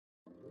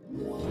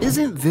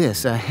Isn't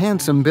this a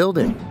handsome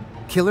building?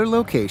 Killer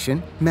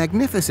location,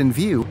 magnificent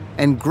view,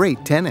 and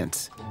great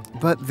tenants.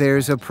 But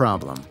there's a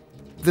problem.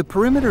 The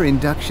perimeter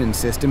induction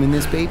system in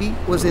this baby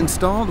was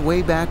installed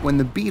way back when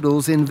the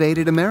Beatles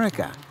invaded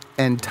America,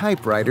 and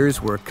typewriters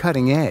were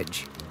cutting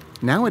edge.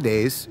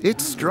 Nowadays,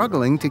 it's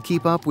struggling to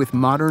keep up with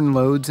modern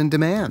loads and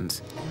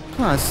demands.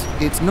 Plus,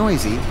 it's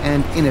noisy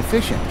and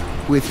inefficient,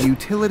 with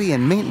utility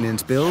and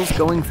maintenance bills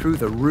going through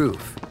the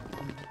roof.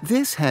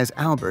 This has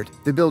Albert,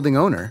 the building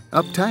owner,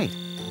 uptight.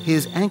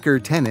 His anchor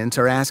tenants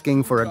are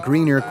asking for a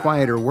greener,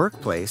 quieter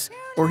workplace,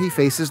 or he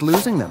faces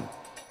losing them.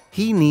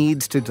 He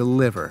needs to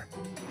deliver.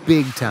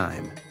 Big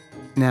time.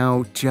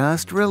 Now,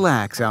 just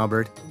relax,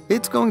 Albert.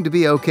 It's going to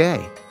be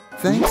okay.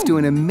 Thanks to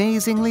an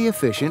amazingly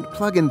efficient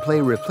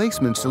plug-and-play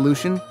replacement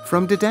solution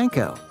from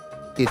DADANCO.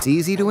 It's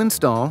easy to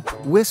install,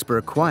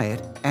 whisper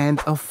quiet, and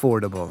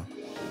affordable.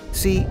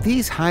 See,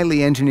 these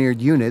highly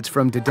engineered units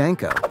from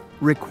DADANCO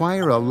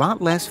require a lot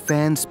less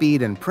fan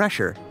speed and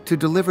pressure to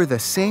deliver the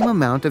same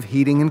amount of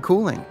heating and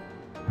cooling.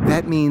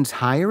 That means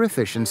higher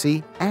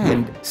efficiency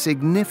and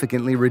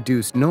significantly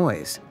reduced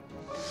noise.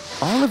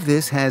 All of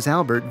this has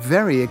Albert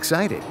very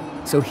excited,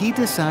 so he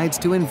decides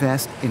to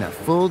invest in a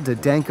full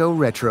DADANCO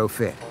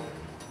retrofit.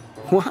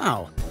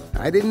 Wow!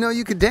 I didn't know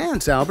you could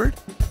dance, Albert!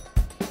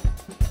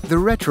 The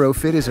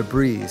retrofit is a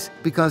breeze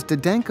because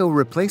DADANCO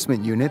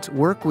replacement units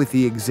work with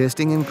the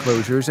existing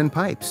enclosures and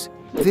pipes.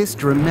 This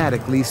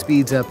dramatically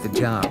speeds up the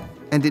job,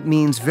 and it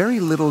means very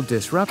little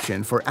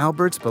disruption for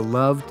Albert's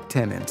beloved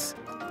tenants.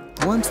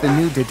 Once the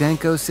new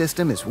DADANCO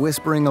system is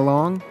whispering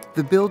along,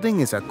 the building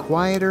is a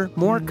quieter,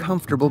 more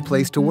comfortable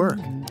place to work.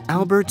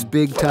 Albert's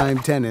big-time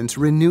tenants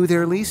renew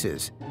their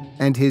leases,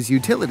 and his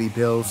utility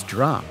bills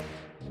drop.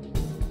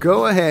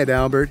 Go ahead,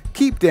 Albert.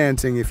 Keep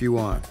dancing if you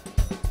want.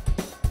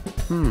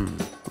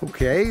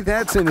 Okay,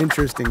 that's an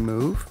interesting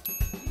move.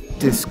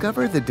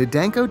 Discover the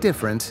DADANCO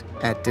difference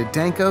at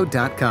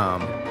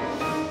dadanco.com.